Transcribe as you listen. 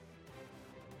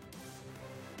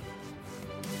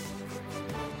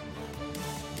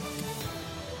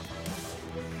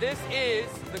this is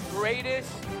the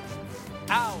greatest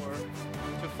hour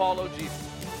to follow Jesus.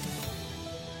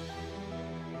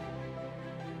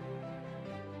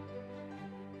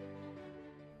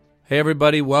 Hey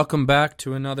everybody, welcome back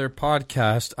to another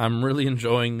podcast. I'm really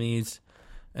enjoying these,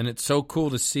 and it's so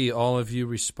cool to see all of you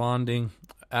responding.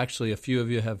 Actually, a few of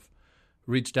you have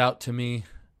reached out to me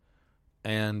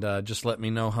and just let me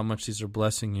know how much these are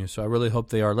blessing you. So I really hope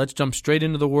they are. Let's jump straight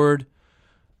into the Word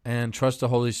and trust the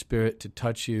Holy Spirit to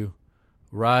touch you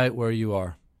right where you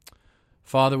are.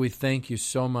 Father, we thank you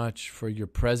so much for your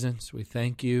presence. We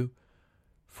thank you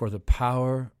for the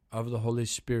power of the Holy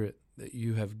Spirit that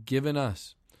you have given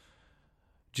us.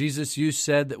 Jesus, you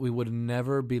said that we would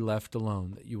never be left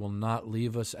alone, that you will not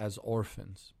leave us as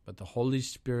orphans, but the Holy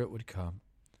Spirit would come.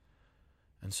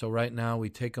 And so right now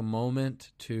we take a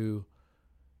moment to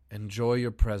enjoy your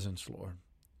presence, Lord,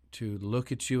 to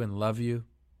look at you and love you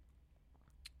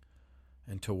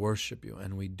and to worship you.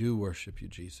 And we do worship you,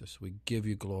 Jesus. We give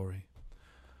you glory.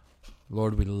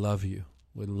 Lord, we love you.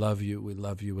 We love you. We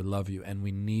love you. We love you. And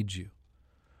we need you.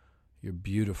 You're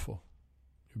beautiful.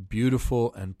 You're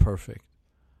beautiful and perfect.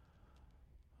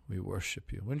 We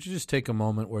worship you. Why don't you just take a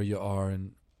moment where you are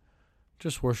and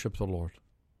just worship the Lord.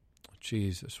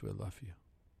 Jesus, we love you.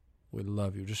 We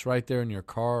love you. Just right there in your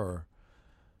car, or,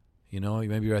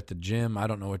 maybe you're at the gym. I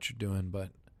don't know what you're doing,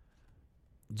 but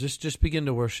just begin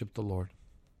to worship the Lord.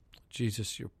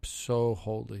 Jesus, you're so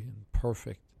holy and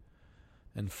perfect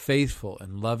and faithful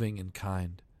and loving and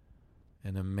kind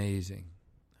and amazing.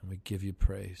 And we give you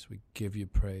praise. We give you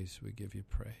praise. We give you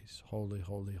praise. Holy,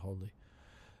 holy, holy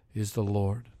is the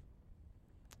Lord.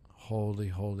 Holy,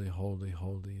 holy, holy,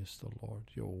 holy is the Lord.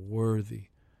 You're worthy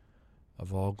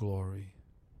of all glory.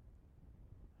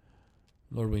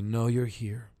 Lord, we know you're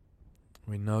here.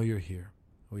 We know you're here.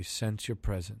 We sense your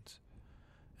presence.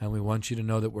 And we want you to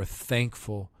know that we're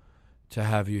thankful to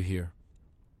have you here.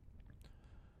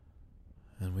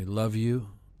 And we love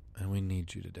you and we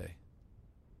need you today.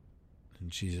 In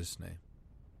Jesus' name.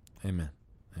 Amen.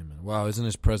 Amen. Wow, isn't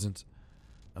his presence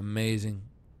amazing?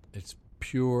 It's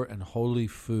pure and holy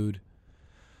food.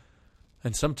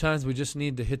 And sometimes we just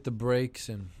need to hit the brakes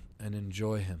and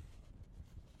enjoy him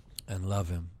and love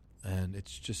him. And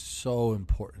it's just so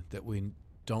important that we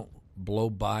don't blow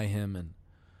by him and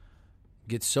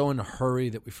get so in a hurry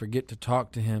that we forget to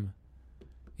talk to him.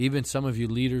 Even some of you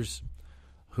leaders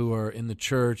who are in the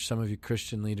church, some of you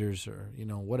Christian leaders, or,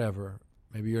 whatever.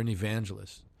 Maybe you're an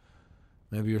evangelist.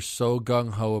 Maybe you're so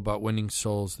gung-ho about winning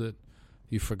souls that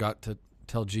you forgot to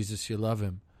tell Jesus you love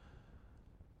him.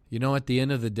 At the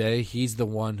end of the day, he's the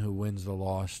one who wins the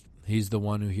lost. He's the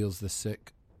one who heals the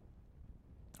sick.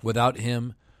 Without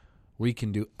him, we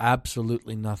can do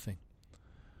absolutely nothing.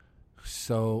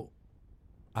 So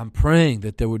I'm praying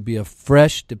that there would be a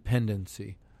fresh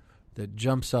dependency that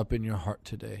jumps up in your heart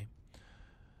today.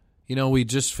 We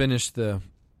just finished the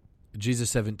Jesus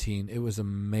 17. It was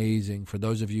amazing. For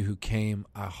those of you who came,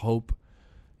 I hope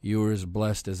you were as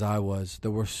blessed as I was. There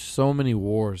were so many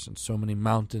wars and so many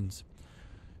mountains,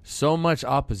 so much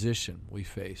opposition we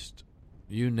faced.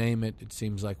 You name it, it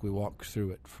seems like we walked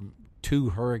through it. From 2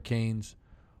 hurricanes,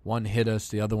 one hit us,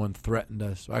 the other one threatened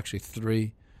us. Well, actually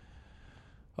 3.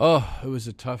 Oh, it was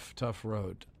a tough, tough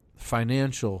road.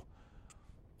 Financial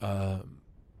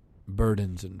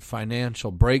burdens and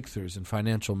financial breakthroughs and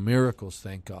financial miracles,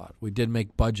 thank God. We did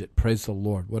make budget, praise the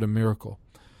Lord. What a miracle.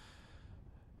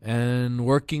 And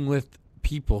working with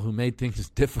people who made things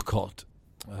difficult.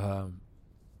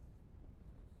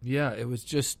 It was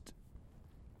just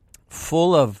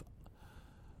full of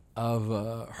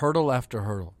hurdle after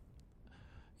hurdle.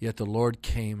 Yet the Lord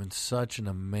came in such an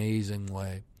amazing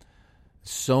way.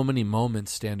 So many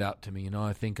moments stand out to me.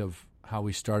 I think of how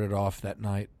we started off that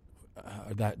night,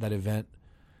 that event,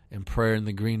 in prayer in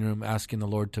the green room, asking the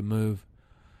Lord to move.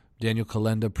 Daniel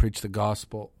Kalenda preached the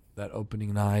gospel that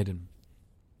opening night, and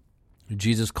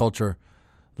Jesus Culture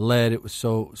led. It was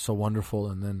so wonderful.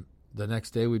 And then the next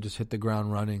day we just hit the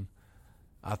ground running,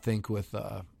 I think, with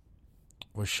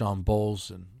Sean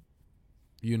Bowles, and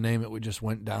you name it, we just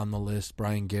went down the list.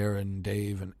 Brian Garrett and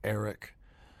Dave and Eric.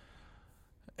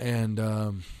 And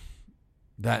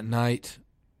that night,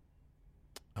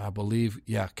 I believe,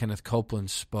 Kenneth Copeland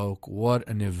spoke. What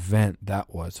an event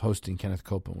that was. Hosting Kenneth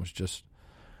Copeland was just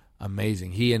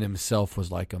amazing. He in himself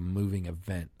was like a moving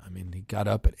event. I mean, he got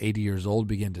up at 80 years old,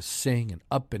 began to sing, and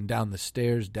up and down the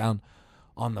stairs, down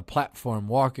on the platform,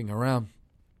 walking around,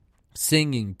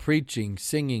 singing, preaching,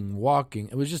 singing, walking.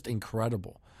 It was just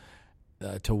incredible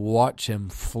to watch him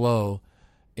flow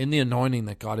in the anointing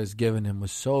that God has given him.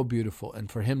 Was so beautiful. And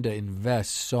for him to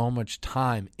invest so much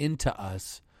time into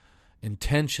us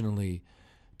intentionally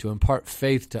to impart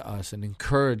faith to us and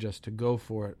encourage us to go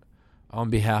for it on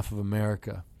behalf of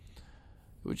America.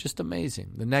 It was just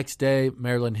amazing. The next day,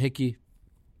 Marilyn Hickey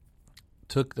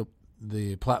took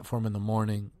the platform in the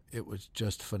morning. It was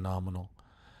just phenomenal.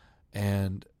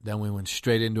 And then we went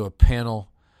straight into a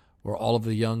panel where all of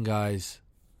the young guys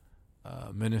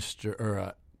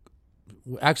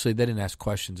actually, they didn't ask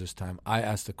questions this time. I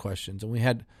asked the questions, and we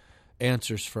had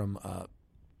answers from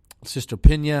Sister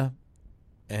Pena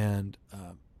and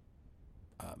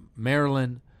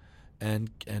Marilyn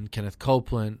and Kenneth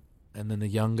Copeland, and then the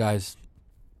young guys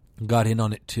got in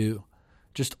on it too.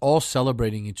 Just all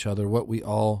celebrating each other, what we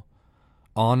all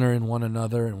honor in one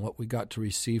another, and what we got to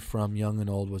receive from young and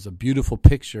old was a beautiful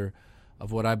picture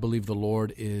of what I believe the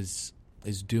Lord is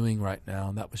doing right now,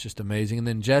 and that was just amazing. And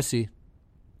then Jesse,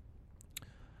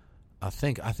 I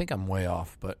think I'm way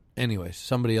off, but anyways,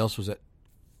 somebody else was at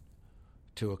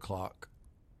 2:00,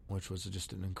 which was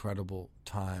just an incredible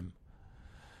time.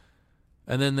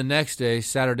 And then the next day,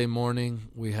 Saturday morning,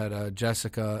 we had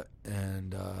Jessica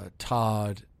and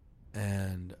Todd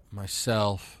and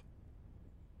myself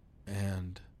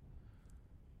and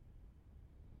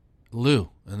Lou,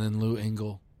 and then Lou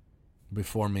Engle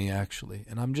before me, actually.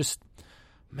 And I'm just,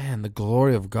 man, the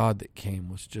glory of God that came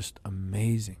was just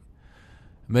amazing.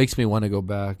 It makes me want to go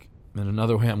back. In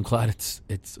another way, I'm glad it's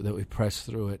that we pressed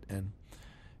through it and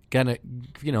kind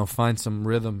of, find some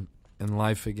rhythm in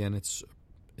life again. It's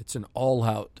an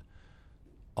all-out,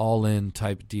 all-in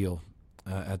type deal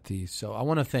at these. So I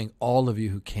want to thank all of you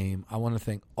who came. I want to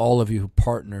thank all of you who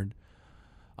partnered.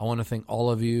 I want to thank all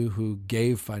of you who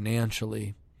gave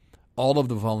financially, all of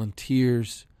the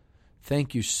volunteers.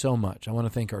 Thank you so much. I want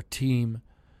to thank our team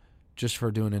just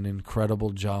for doing an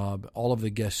incredible job. All of the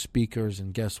guest speakers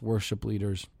and guest worship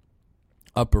leaders,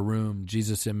 Upper Room,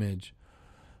 Jesus Image,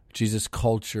 Jesus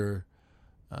Culture,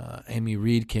 Amy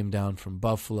Reed came down from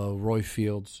Buffalo, Roy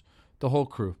Fields, the whole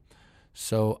crew.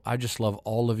 So I just love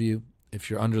all of you. If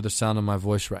you're under the sound of my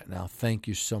voice right now, thank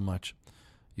you so much.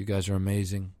 You guys are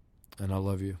amazing, and I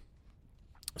love you.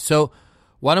 So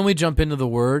why don't we jump into the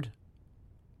Word?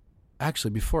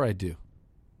 Actually, before I do,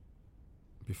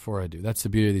 that's the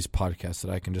beauty of these podcasts,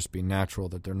 that I can just be natural,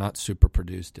 that they're not super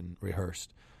produced and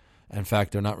rehearsed. In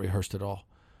fact, they're not rehearsed at all.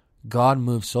 God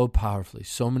moved so powerfully,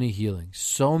 so many healings,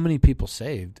 so many people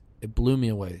saved. It blew me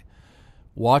away.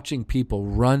 Watching people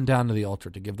run down to the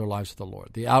altar to give their lives to the Lord.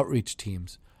 The outreach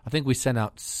teams, I think we sent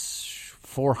out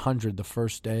 400 the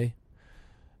first day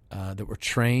that were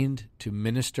trained to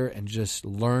minister and just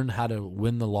learn how to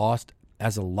win the lost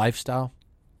as a lifestyle.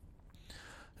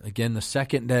 Again, the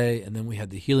second day, and then we had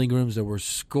the healing rooms. There were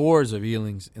scores of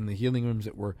healings in the healing rooms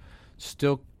that were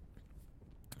still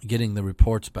getting the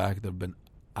reports back that have been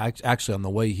actually on the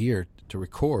way here to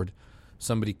record.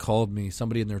 Somebody called me,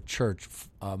 somebody in their church,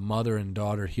 mother and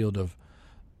daughter healed of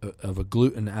a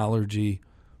gluten allergy.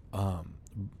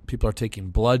 People are taking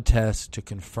blood tests to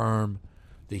confirm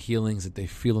the healings that they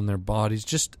feel in their bodies.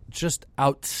 Just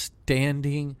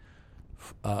outstanding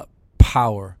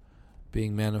power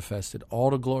being manifested,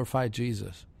 all to glorify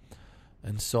Jesus.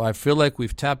 And so I feel like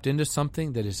we've tapped into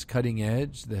something that is cutting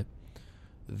edge,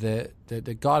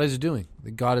 that God is doing,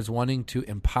 that God is wanting to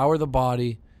empower the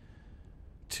body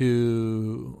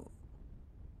to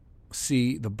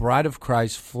see the bride of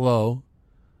Christ flow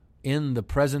in the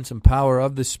presence and power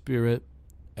of the Spirit,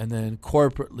 and then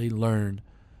corporately learn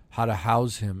how to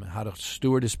house Him, how to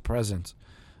steward His presence.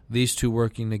 These two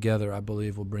working together, I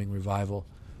believe, will bring revival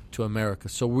to America.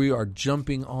 So we are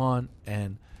jumping on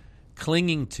and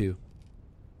clinging to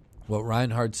what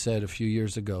Reinhard said a few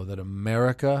years ago, that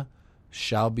America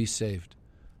shall be saved.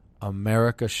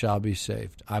 America shall be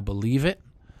saved. I believe it.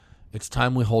 It's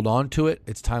time we hold on to it.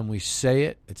 It's time we say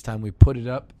it. It's time we put it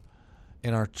up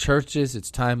in our churches. It's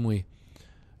time we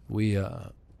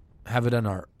have it in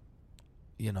our,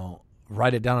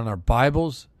 write it down in our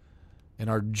Bibles, in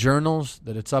our journals,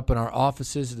 that it's up in our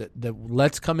offices, that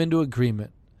let's come into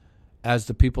agreement as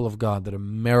the people of God that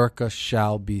America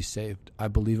shall be saved. I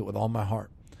believe it with all my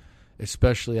heart,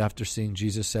 especially after seeing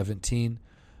Jesus 17.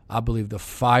 I believe the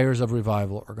fires of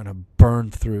revival are going to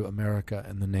burn through America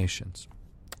and the nations.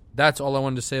 That's all I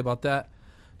wanted to say about that.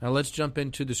 Now let's jump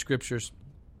into the scriptures.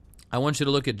 I want you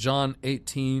to look at John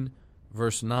 18,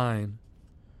 verse 9.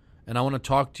 And I want to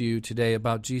talk to you today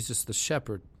about Jesus the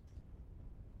shepherd.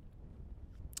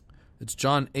 It's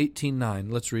John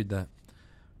 18:9. Let's read that.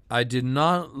 I did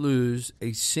not lose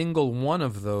a single one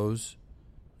of those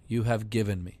you have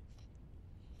given me.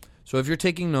 So if you're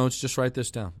taking notes, just write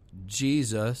this down.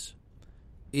 Jesus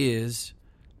is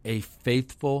a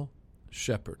faithful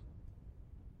shepherd.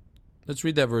 Let's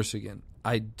read that verse again.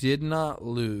 I did not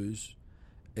lose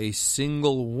a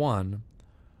single one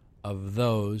of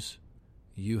those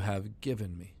you have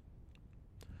given me.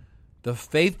 The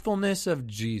faithfulness of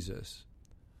Jesus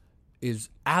is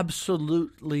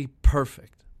absolutely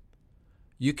perfect.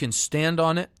 You can stand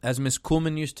on it. As Miss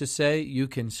Kuhlman used to say, you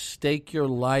can stake your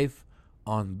life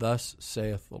on thus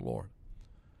saith the Lord.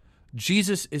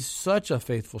 Jesus is such a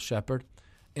faithful shepherd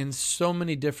in so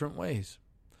many different ways.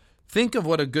 Think of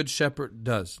what a good shepherd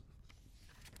does.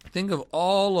 Think of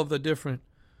all of the different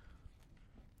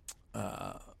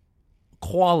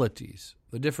qualities,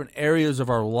 the different areas of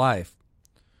our life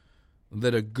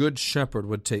that a good shepherd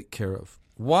would take care of.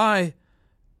 Why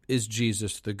is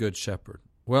Jesus the good shepherd?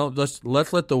 Well, let's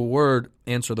let the Word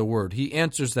answer the Word. He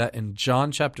answers that in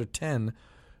John chapter 10,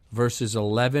 verses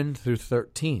 11 through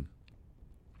 13.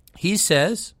 He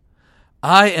says,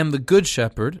 I am the good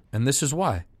shepherd, and this is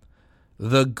why.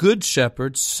 The good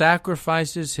shepherd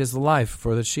sacrifices his life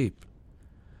for the sheep.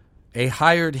 A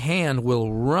hired hand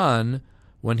will run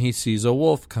when he sees a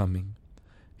wolf coming.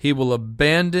 He will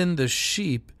abandon the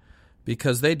sheep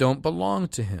because they don't belong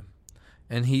to him,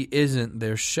 and he isn't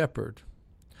their shepherd.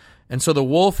 And so the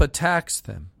wolf attacks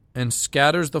them and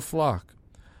scatters the flock.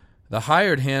 The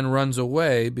hired hand runs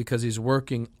away because he's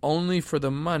working only for the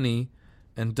money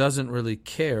and doesn't really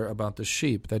care about the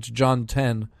sheep. That's John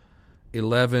 10,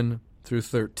 11 through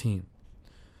 13.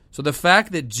 So the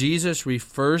fact that Jesus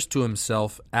refers to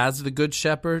himself as the Good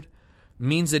Shepherd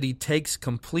means that he takes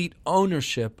complete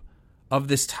ownership of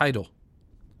this title.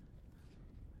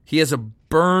 He has a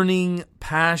burning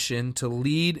passion to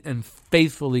lead and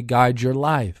faithfully guide your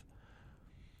life.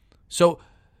 So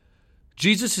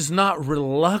Jesus is not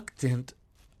reluctant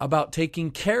about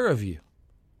taking care of you.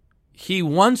 He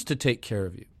wants to take care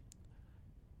of you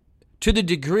to the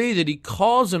degree that he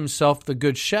calls himself the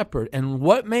Good Shepherd. And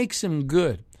what makes him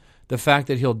good? The fact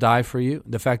that he'll die for you,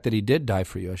 the fact that he did die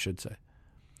for you, I should say.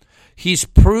 He's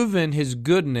proven his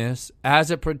goodness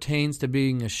as it pertains to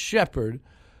being a shepherd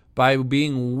by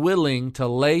being willing to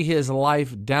lay his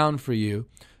life down for you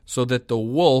so that the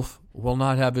wolf will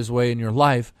not have his way in your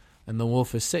life, and the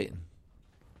wolf is Satan.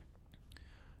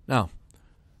 Now,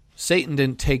 Satan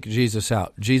didn't take Jesus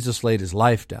out. Jesus laid his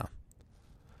life down.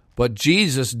 But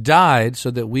Jesus died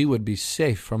so that we would be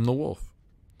safe from the wolf.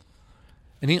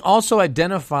 And he also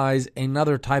identifies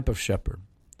another type of shepherd.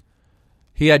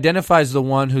 He identifies the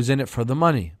one who's in it for the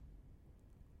money.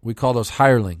 We call those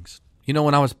hirelings. You know,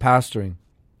 when I was pastoring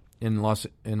in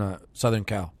Southern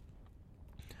Cal,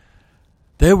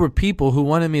 there were people who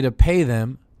wanted me to pay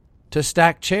them to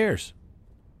stack chairs.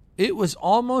 It was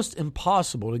almost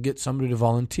impossible to get somebody to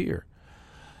volunteer.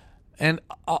 And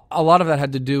a lot of that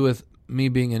had to do with me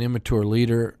being an immature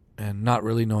leader and not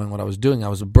really knowing what I was doing. I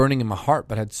was burning in my heart,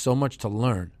 but had so much to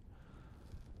learn.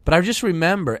 But I just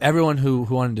remember everyone who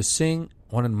wanted to sing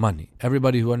wanted money.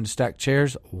 Everybody who wanted to stack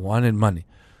chairs wanted money.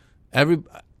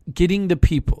 Getting the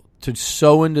people to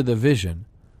sow into the vision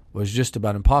was just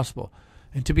about impossible.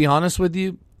 And to be honest with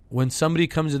you, when somebody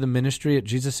comes to the ministry at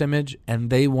Jesus Image and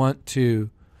they want to,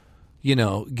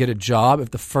 get a job,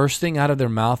 if the first thing out of their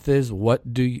mouth is,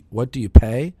 what do you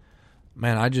pay?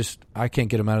 Man, I can't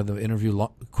get them out of the interview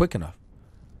quick enough.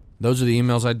 Those are the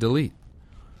emails I delete.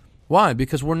 Why?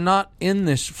 Because we're not in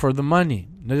this for the money.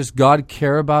 Does God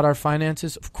care about our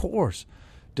finances? Of course.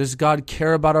 Does God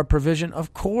care about our provision?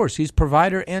 Of course. He's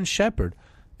provider and shepherd.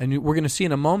 And we're going to see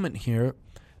in a moment here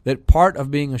that part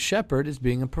of being a shepherd is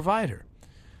being a provider.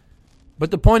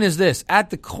 But the point is this. At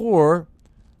the core,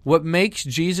 what makes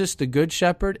Jesus the Good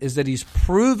Shepherd is that he's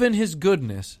proven his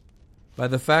goodness by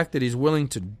the fact that he's willing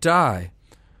to die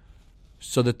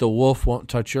so that the wolf won't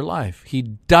touch your life. He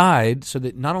died so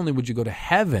that not only would you go to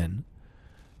heaven,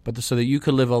 but so that you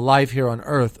could live a life here on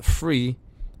earth free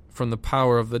from the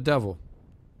power of the devil.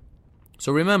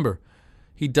 So remember,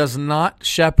 he does not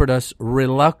shepherd us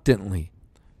reluctantly.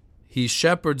 He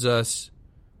shepherds us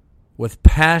with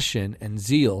passion and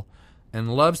zeal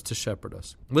and loves to shepherd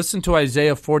us. Listen to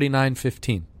Isaiah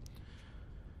 49:15.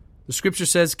 The scripture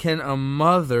says, "Can a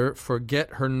mother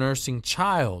forget her nursing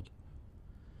child?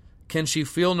 Can she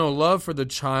feel no love for the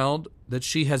child that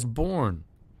she has borne?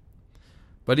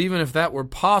 But even if that were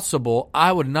possible,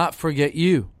 I would not forget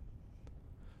you."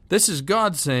 This is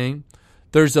God saying,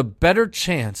 there's a better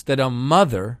chance that a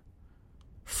mother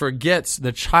forgets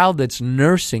the child that's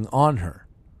nursing on her.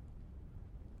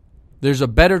 There's a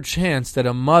better chance that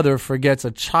a mother forgets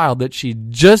a child that she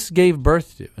just gave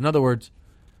birth to. In other words,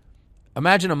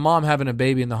 imagine a mom having a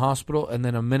baby in the hospital and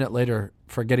then a minute later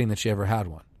forgetting that she ever had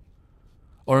one.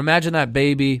 Or imagine that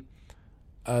baby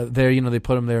there, they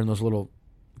put them there in those little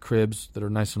cribs that are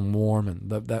nice and warm, and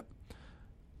that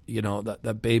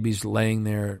that baby's laying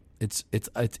there. It's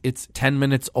 10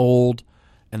 minutes old,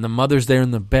 and the mother's there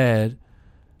in the bed.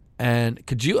 And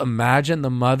could you imagine the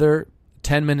mother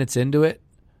 10 minutes into it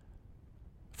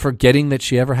forgetting that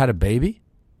she ever had a baby?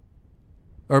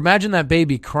 Or imagine that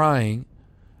baby crying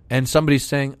and somebody's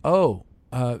saying, oh,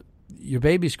 your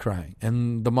baby's crying.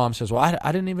 And the mom says, well,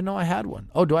 I didn't even know I had one.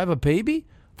 Oh, do I have a baby?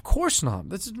 Of course not.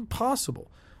 That's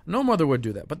impossible. No mother would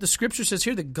do that. But the scripture says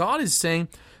here that God is saying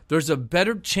there's a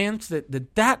better chance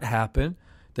that happened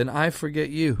than I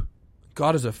forget you.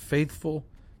 God is a faithful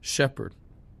shepherd.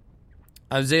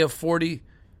 Isaiah 40,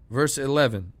 verse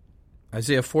 11.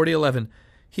 Isaiah 40:11.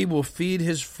 He will feed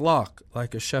his flock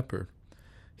like a shepherd.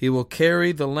 He will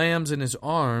carry the lambs in his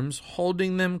arms,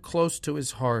 holding them close to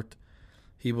his heart.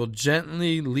 He will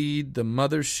gently lead the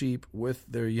mother sheep with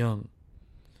their young.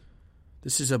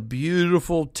 This is a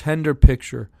beautiful, tender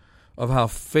picture of how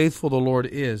faithful the Lord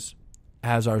is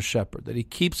as our shepherd, that he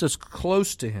keeps us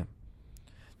close to him,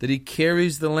 that he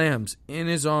carries the lambs in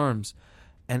his arms,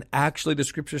 and actually the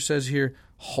scripture says here,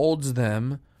 holds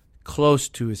them close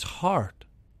to his heart.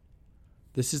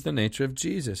 This is the nature of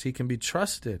Jesus. He can be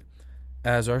trusted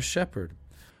as our shepherd.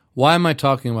 Why am I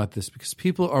talking about this? Because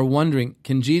people are wondering,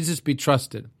 can Jesus be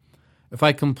trusted? If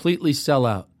I completely sell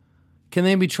out, can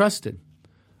they be trusted?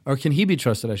 Or can he be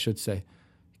trusted, I should say?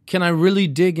 Can I really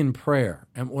dig in prayer?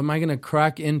 Am I going to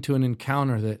crack into an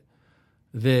encounter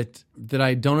that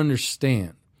I don't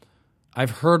understand?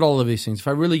 I've heard all of these things. If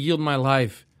I really yield my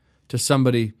life to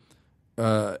somebody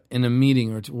in a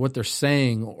meeting, or to what they're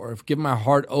saying, or if give my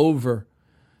heart over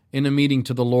in a meeting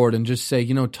to the Lord and just say,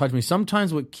 touch me.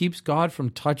 Sometimes what keeps God from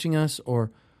touching us,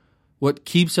 or what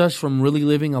keeps us from really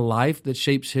living a life that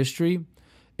shapes history,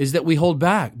 is that we hold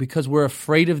back because we're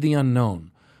afraid of the unknown.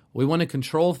 We want to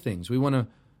control things. We want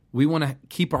to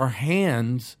keep our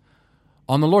hands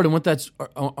on the Lord, and what that's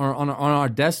on our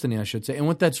destiny, I should say. And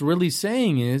what that's really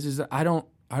saying is that I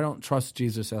don't trust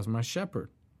Jesus as my shepherd.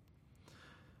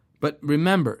 But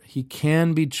remember, he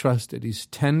can be trusted. He's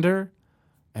tender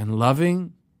and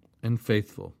loving and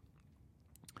faithful.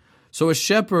 So a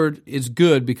shepherd is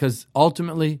good because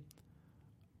ultimately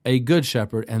a good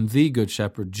shepherd, and the good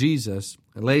shepherd, Jesus,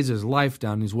 lays his life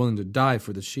down. He's willing to die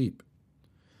for the sheep.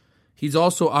 He's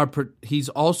also our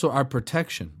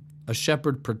protection. A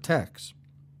shepherd protects.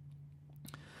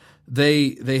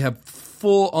 They have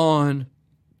full-on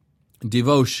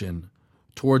devotion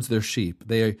towards their sheep.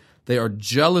 They are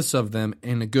jealous of them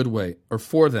in a good way, or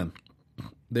for them.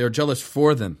 They are jealous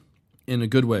for them in a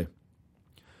good way.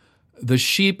 The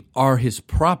sheep are his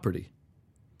property.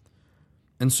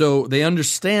 And so they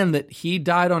understand that he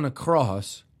died on a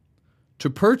cross to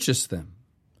purchase them.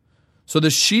 So the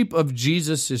sheep of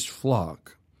Jesus'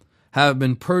 flock have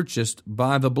been purchased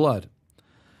by the blood.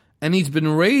 And he's been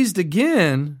raised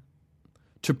again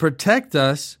to protect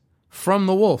us from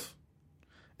the wolf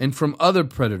and from other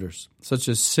predators, such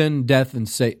as sin, death, and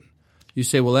Satan. You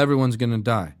say, well, everyone's going to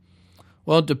die.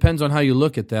 Well, it depends on how you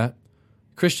look at that.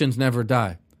 Christians never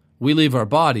die. We leave our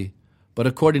body, but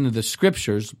according to the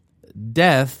scriptures,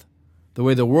 death, the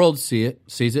way the world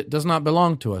sees it, does not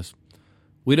belong to us.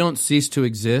 We don't cease to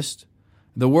exist.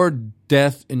 The word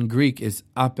death in Greek is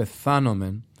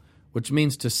apethanomen, which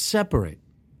means to separate.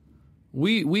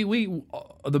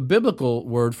 The biblical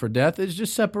word for death is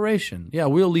just separation. Yeah,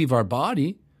 we'll leave our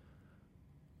body,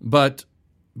 but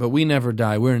we never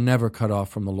die. We're never cut off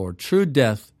from the Lord. True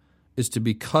death is to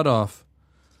be cut off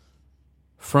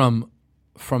from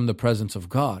the presence of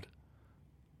God.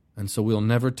 And so we'll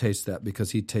never taste that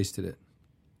because he tasted it.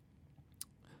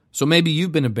 So maybe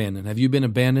you've been abandoned. Have you been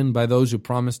abandoned by those who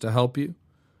promised to help you?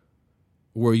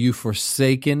 Were you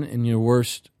forsaken in your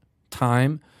worst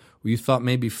time? Where you thought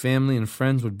maybe family and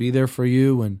friends would be there for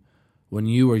you when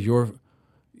you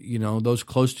or those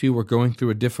close to you were going through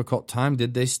a difficult time?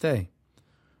 Did they stay?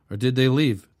 Or did they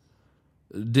leave?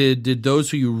 Did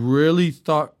those who you really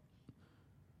thought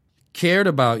cared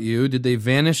about you, did they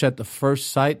vanish at the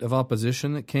first sight of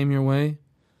opposition that came your way?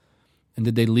 And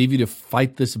did they leave you to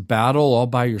fight this battle all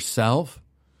by yourself?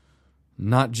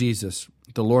 Not Jesus.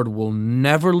 The Lord will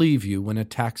never leave you when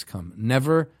attacks come.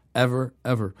 Never, ever,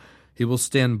 ever. He will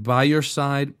stand by your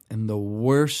side in the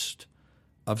worst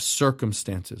of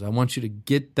circumstances. I want you to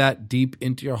get that deep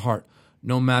into your heart.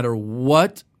 No matter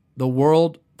what the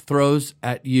world throws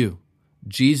at you,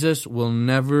 Jesus will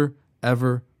never,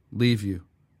 ever leave you.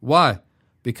 Why?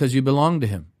 Because you belong to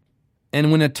him.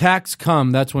 And when attacks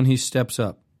come, that's when he steps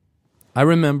up. I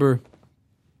remember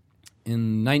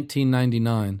in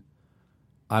 1999,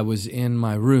 I was in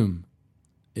my room.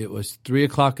 It was 3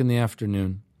 o'clock in the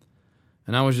afternoon,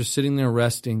 and I was just sitting there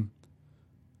resting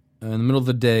in the middle of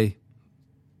the day,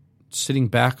 sitting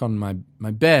back on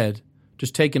my bed,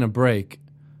 just taking a break.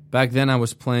 Back then I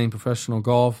was playing professional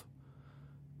golf,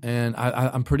 and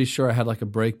I'm pretty sure I had like a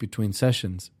break between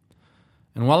sessions.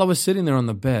 And while I was sitting there on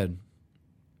the bed,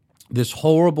 this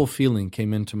horrible feeling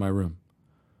came into my room.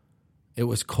 It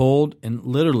was cold, and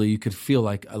literally you could feel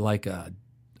like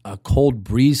a cold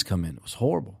breeze come in. It was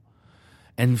horrible.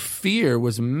 And fear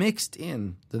was mixed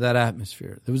in to that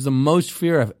atmosphere. It was the most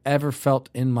fear I've ever felt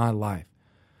in my life.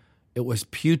 It was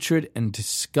putrid and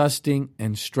disgusting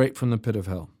and straight from the pit of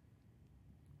hell.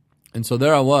 And so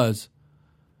there I was,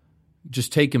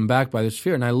 just taken back by this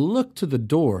fear. And I looked to the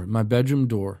door, my bedroom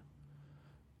door,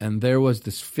 and there was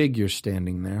this figure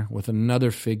standing there with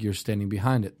another figure standing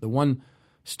behind it. The one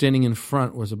standing in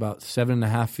front was about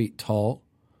 7.5 feet tall,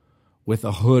 with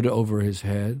a hood over his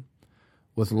head,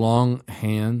 with long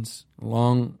hands,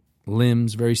 long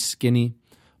limbs, very skinny.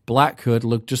 Black hood,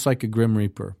 looked just like a Grim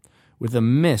Reaper, with a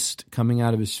mist coming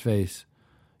out of his face.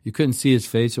 You couldn't see his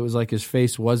face. It was like his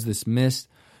face was this mist.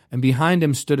 And behind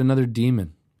him stood another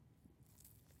demon.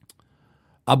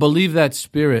 I believe that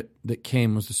spirit that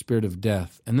came was the spirit of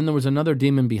death. And then there was another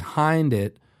demon behind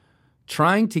it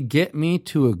trying to get me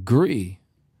to agree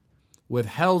with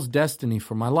hell's destiny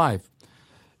for my life.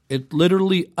 It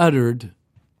literally uttered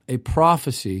a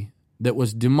prophecy that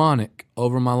was demonic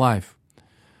over my life.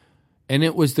 And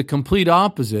it was the complete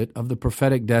opposite of the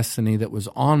prophetic destiny that was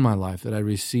on my life that I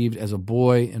received as a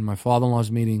boy in my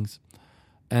father-in-law's meetings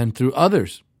and through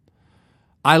others.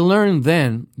 I learned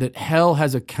then that hell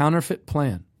has a counterfeit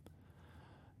plan,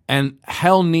 and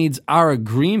hell needs our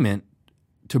agreement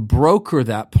to broker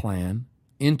that plan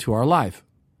into our life.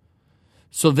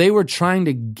 So they were trying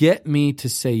to get me to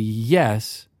say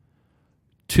yes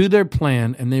to their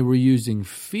plan, and they were using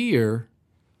fear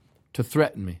to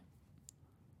threaten me.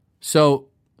 So,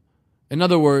 in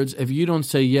other words, if you don't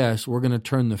say yes, we're going to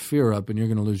turn the fear up and you're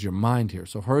going to lose your mind here.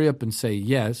 So hurry up and say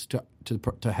yes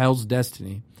to hell's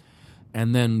destiny,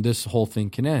 and then this whole thing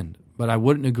can end. But I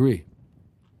wouldn't agree.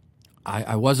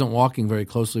 I wasn't walking very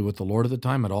closely with the Lord at the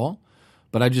time at all,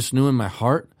 but I just knew in my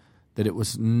heart that it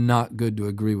was not good to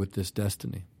agree with this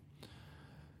destiny.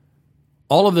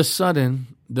 All of a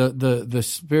sudden, the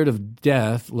spirit of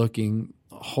death,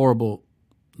 horrible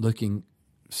looking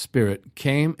spirit,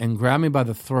 came and grabbed me by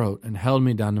the throat and held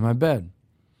me down to my bed.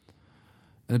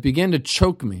 And it began to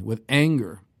choke me with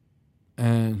anger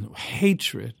and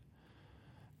hatred.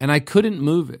 And I couldn't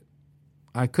move it.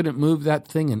 I couldn't move that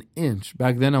thing an inch.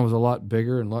 Back then I was a lot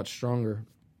bigger and a lot stronger,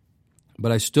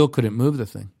 but I still couldn't move the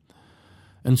thing.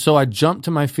 And so I jumped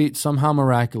to my feet somehow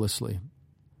miraculously.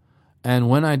 And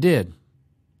when I did,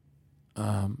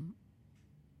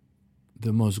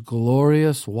 the most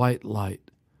glorious white light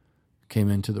came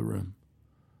into the room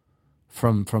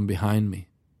from behind me.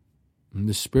 And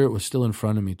the spirit was still in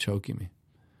front of me, choking me.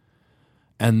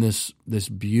 And this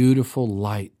beautiful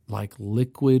light, like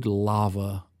liquid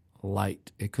lava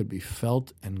light, it could be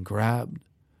felt and grabbed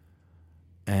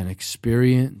and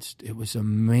experienced. It was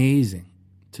amazing.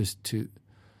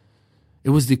 It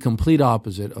was the complete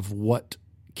opposite of what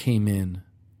came in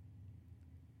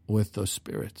with those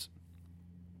spirits.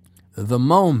 The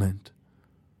moment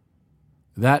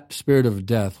that spirit of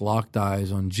death locked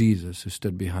eyes on Jesus, who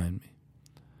stood behind me,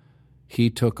 he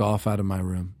took off out of my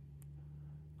room,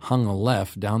 hung a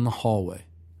left down the hallway,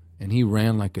 and he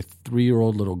ran like a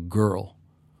 3-year-old little girl.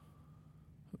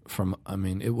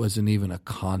 It wasn't even a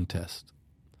contest.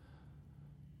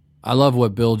 I love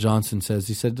what Bill Johnson says.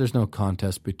 He said, there's no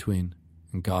contest between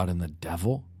God and the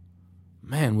devil.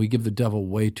 Man, we give the devil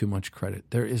way too much credit.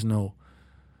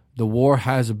 The war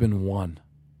has been won.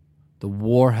 The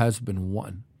war has been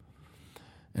won.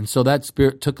 And so that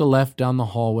spirit took a left down the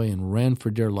hallway and ran for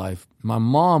dear life. My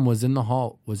mom was in the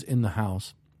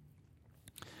house,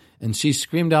 and she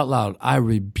screamed out loud, "I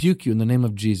rebuke you in the name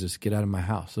of Jesus. Get out of my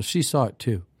house." So she saw it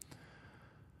too.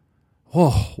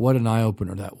 Oh, what an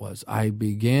eye-opener that was. I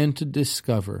began to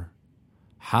discover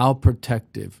how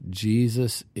protective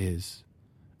Jesus is,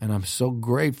 and I'm so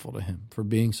grateful to him for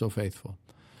being so faithful.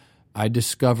 I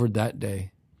discovered that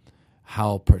day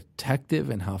how protective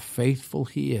and how faithful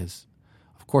he is.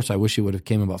 Of course, I wish he would have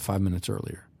came about 5 minutes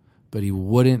earlier, but he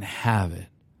wouldn't have it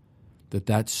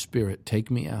that spirit take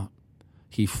me out.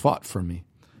 He fought for me,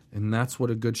 and that's what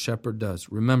a good shepherd does.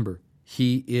 Remember,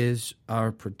 he is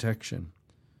our protection.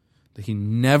 That he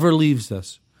never leaves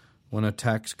us when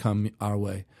attacks come our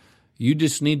way. You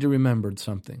just need to remember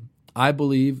something. I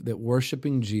believe that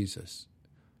worshiping Jesus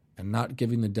and not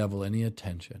giving the devil any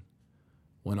attention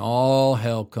when all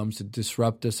hell comes to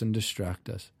disrupt us and distract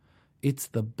us, it's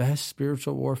the best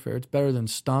spiritual warfare. It's better than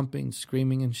stomping,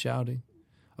 screaming, and shouting.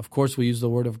 Of course, we use the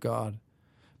word of God,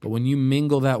 But when you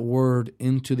mingle that word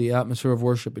into the atmosphere of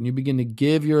worship and you begin to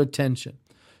give your attention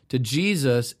to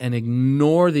Jesus and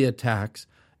ignore the attacks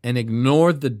and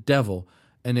ignore the devil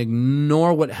and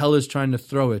ignore what hell is trying to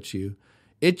throw at you,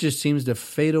 it just seems to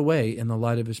fade away in the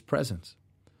light of his presence.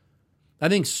 I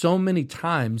think so many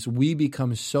times we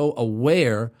become so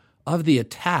aware of the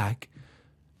attack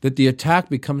that the attack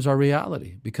becomes our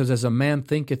reality. Because as a man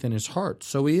thinketh in his heart,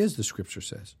 so he is, the scripture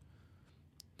says.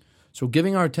 So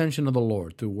giving our attention to the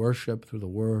Lord through worship, through the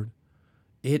word,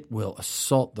 it will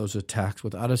assault those attacks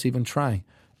without us even trying.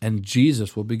 And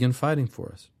Jesus will begin fighting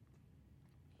for us.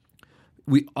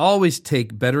 We always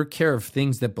take better care of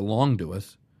things that belong to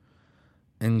us.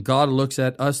 And God looks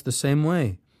at us the same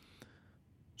way.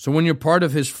 So when you're part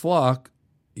of his flock,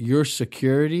 your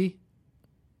security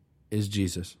is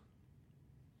Jesus.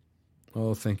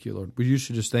 Oh, thank you, Lord. You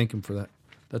should just thank him for that.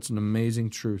 That's an amazing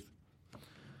truth.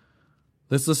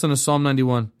 Let's listen to Psalm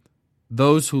 91.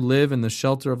 Those who live in the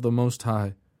shelter of the Most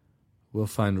High will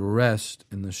find rest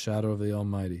in the shadow of the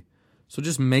Almighty. So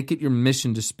just make it your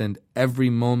mission to spend every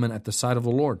moment at the side of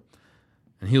the Lord.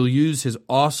 And he'll use his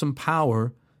awesome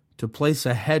power to place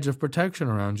a hedge of protection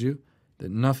around you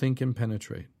that nothing can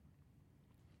penetrate.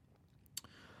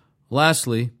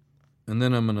 Lastly, and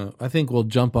then I think we'll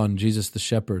jump on Jesus the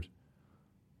Shepherd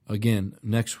again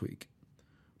next week.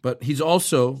 But he's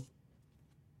also,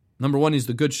 number one, he's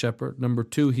the good shepherd. Number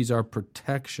two, he's our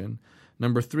protection.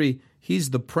 Number three,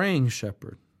 he's the praying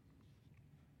shepherd.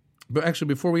 But actually,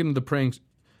 before we get into the praying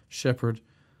shepherd,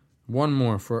 one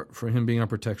more for him being our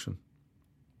protection.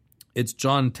 It's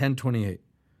John 10:28.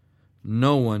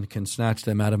 No one can snatch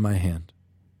them out of my hand.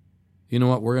 You know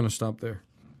what? We're going to stop there.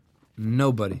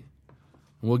 Nobody.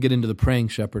 We'll get into the praying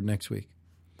shepherd next week.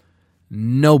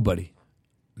 Nobody.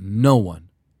 No one.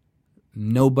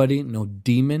 Nobody, no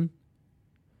demon,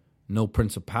 no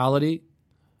principality,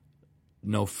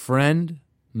 no friend,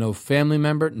 no family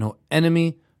member, no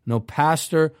enemy, no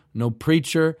pastor, no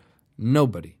preacher,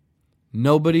 nobody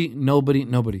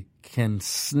can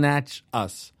snatch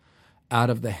us out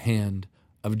of the hand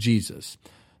of Jesus.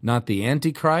 Not the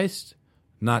Antichrist,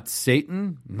 not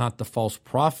Satan, not the false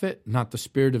prophet, not the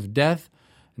spirit of death,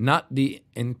 not the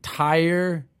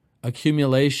entire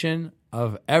accumulation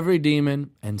of every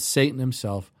demon and Satan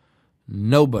himself.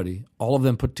 Nobody, all of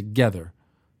them put together,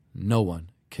 no one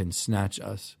can snatch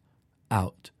us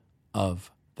out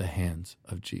of the hands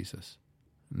of Jesus.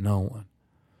 No one.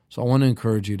 So I want to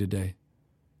encourage you today.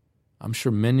 I'm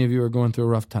sure many of you are going through a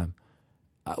rough time.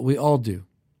 We all do.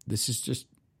 This is just,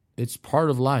 it's part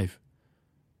of life.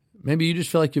 Maybe you just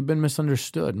feel like you've been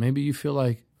misunderstood. Maybe you feel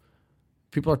like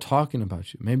people are talking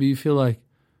about you. Maybe you feel like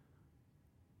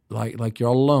you're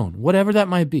all alone. Whatever that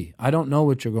might be. I don't know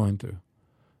what you're going through.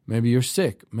 Maybe you're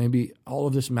sick. Maybe all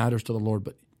of this matters to the Lord,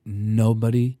 but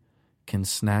nobody can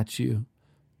snatch you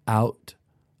out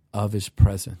of his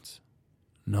presence.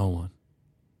 No one.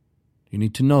 You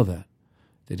need to know that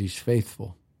he's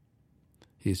faithful.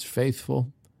 He is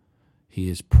faithful. He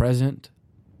is present.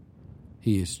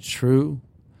 He is true.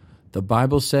 The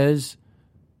Bible says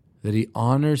that he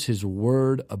honors his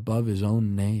word above his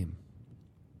own name.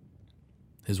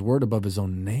 His word above his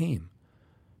own name.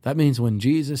 That means when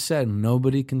Jesus said,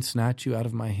 nobody can snatch you out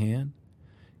of my hand,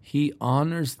 he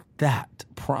honors that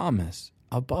promise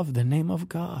above the name of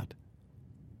God.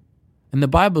 And the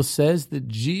Bible says that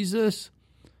Jesus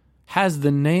has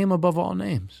the name above all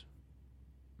names.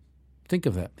 Think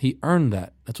of that. He earned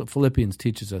that. That's what Philippians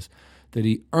teaches us, that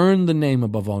he earned the name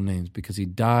above all names because he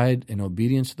died in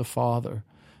obedience to the Father.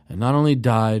 And not only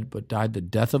died, but died the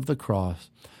death of the cross.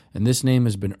 And this name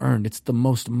has been earned. It's the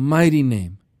most mighty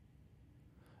name.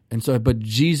 And so, but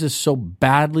Jesus so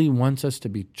badly wants us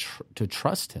to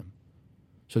trust him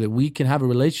so that we can have a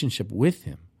relationship with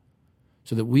him,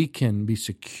 so that we can be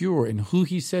secure in who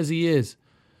he says he is,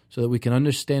 so that we can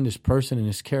understand his person and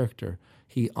his character.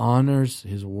 He honors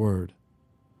his word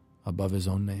above his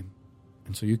own name.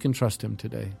 And so you can trust him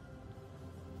today.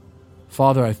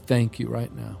 Father, I thank you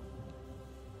right now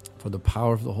for the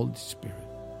power of the Holy Spirit.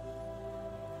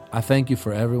 I thank you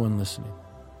for everyone listening.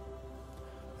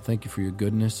 I thank you for your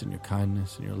goodness and your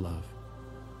kindness and your love.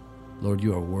 Lord,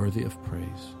 you are worthy of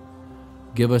praise.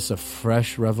 Give us a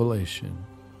fresh revelation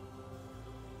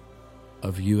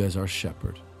of you as our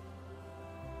shepherd.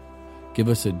 Give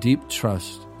us a deep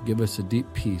trust. Give us a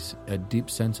deep peace, a deep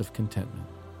sense of contentment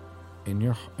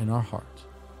in our hearts,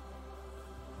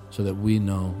 so that we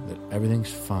know that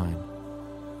everything's fine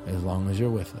as long as you're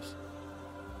with us.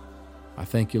 I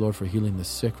thank you, Lord, for healing the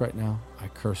sick right now. I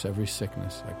curse every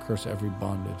sickness. I curse every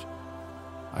bondage.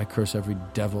 I curse every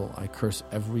devil. I curse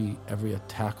every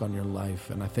attack on your life.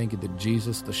 And I thank you that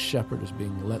Jesus, the shepherd, is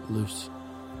being let loose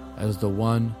as the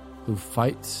one who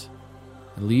fights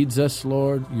and leads us,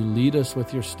 Lord. You lead us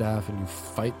with your staff and you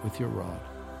fight with your rod.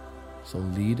 So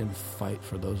lead and fight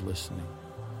for those listening.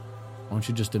 Why don't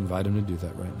you just invite them to do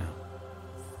that right now?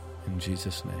 In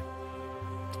Jesus' name.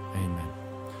 Amen.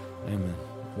 Amen.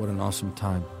 What an awesome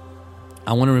time.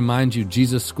 I want to remind you,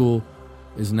 Jesus School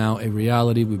is now a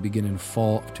reality. We begin in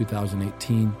fall of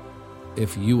 2018.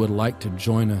 If you would like to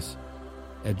join us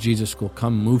at Jesus School,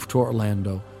 come move to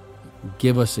Orlando.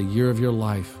 Give us a year of your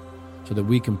life so that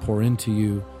we can pour into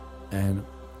you and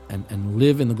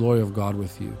live in the glory of God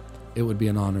with you. It would be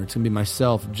an honor. It's going to be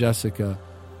myself, Jessica,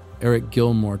 Eric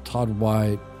Gilmore, Todd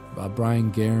White,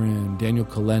 Brian Guerin, Daniel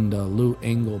Kalenda, Lou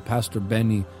Engel, Pastor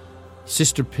Benny,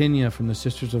 Sister Pena from the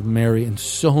Sisters of Mary, and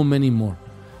so many more.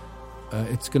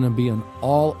 It's going to be an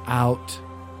all-out,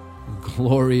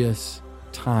 glorious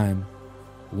time.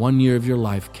 1 year of your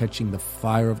life catching the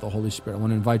fire of the Holy Spirit. I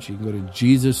want to invite you. You can go to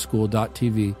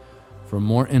jesusschool.tv for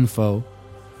more info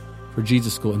for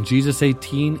Jesus School. And Jesus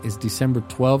 18 is December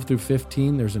 12 through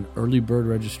 15. There's an early bird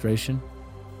registration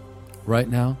right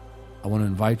now. I want to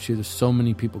invite you. There's so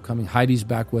many people coming. Heidi's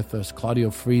back with us. Claudio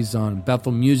Friezon.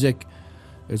 Bethel Music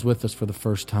is with us for the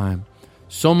first time.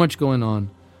 So much going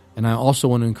on. And I also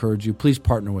want to encourage you, please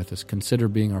partner with us. Consider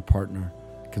being our partner.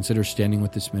 Consider standing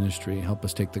with this ministry and help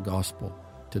us take the gospel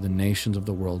to the nations of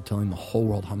the world, telling the whole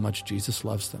world how much Jesus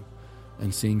loves them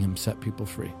and seeing him set people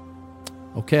free.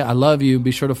 Okay, I love you.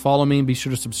 Be sure to follow me. Be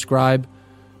sure to subscribe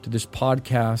to this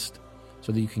podcast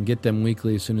so that you can get them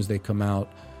weekly as soon as they come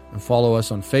out. And follow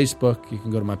us on Facebook. You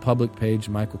can go to my public page,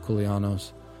 Michael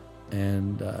Koulianos.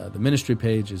 And the ministry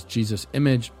page is Jesus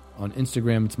Image. On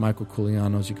Instagram, it's Michael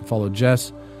Koulianos. You can follow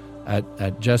Jess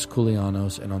at Jess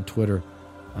Koulianos. And on Twitter,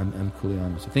 I'm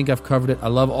Koulianos. I think I've covered it. I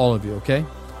love all of you, okay?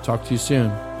 Talk to you soon.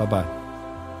 Bye-bye.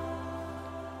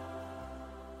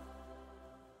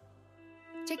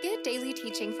 To get daily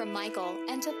teaching from Michael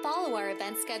and to follow our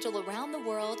event schedule around the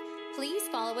world, please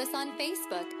follow us on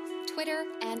Facebook, Twitter,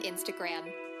 and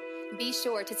Instagram. Be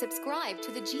sure to subscribe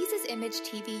to the Jesus Image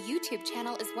TV YouTube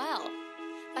channel as well.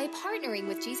 By partnering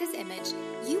with Jesus Image,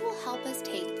 you will help us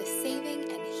take the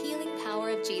saving and healing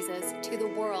power of Jesus to the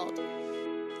world.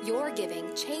 Your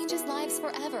giving changes lives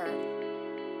forever.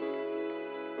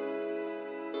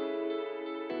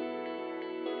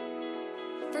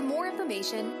 For more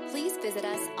information, please visit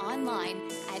us online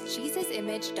at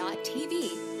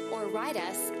jesusimage.tv or write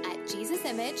us at Jesus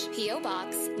Image, P.O.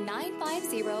 Box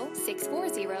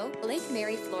 950640, Lake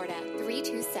Mary, Florida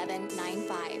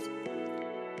 32795.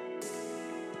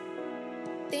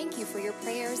 Thank you for your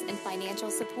prayers and financial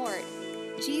support.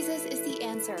 Jesus is the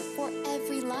answer for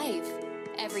every life,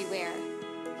 everywhere.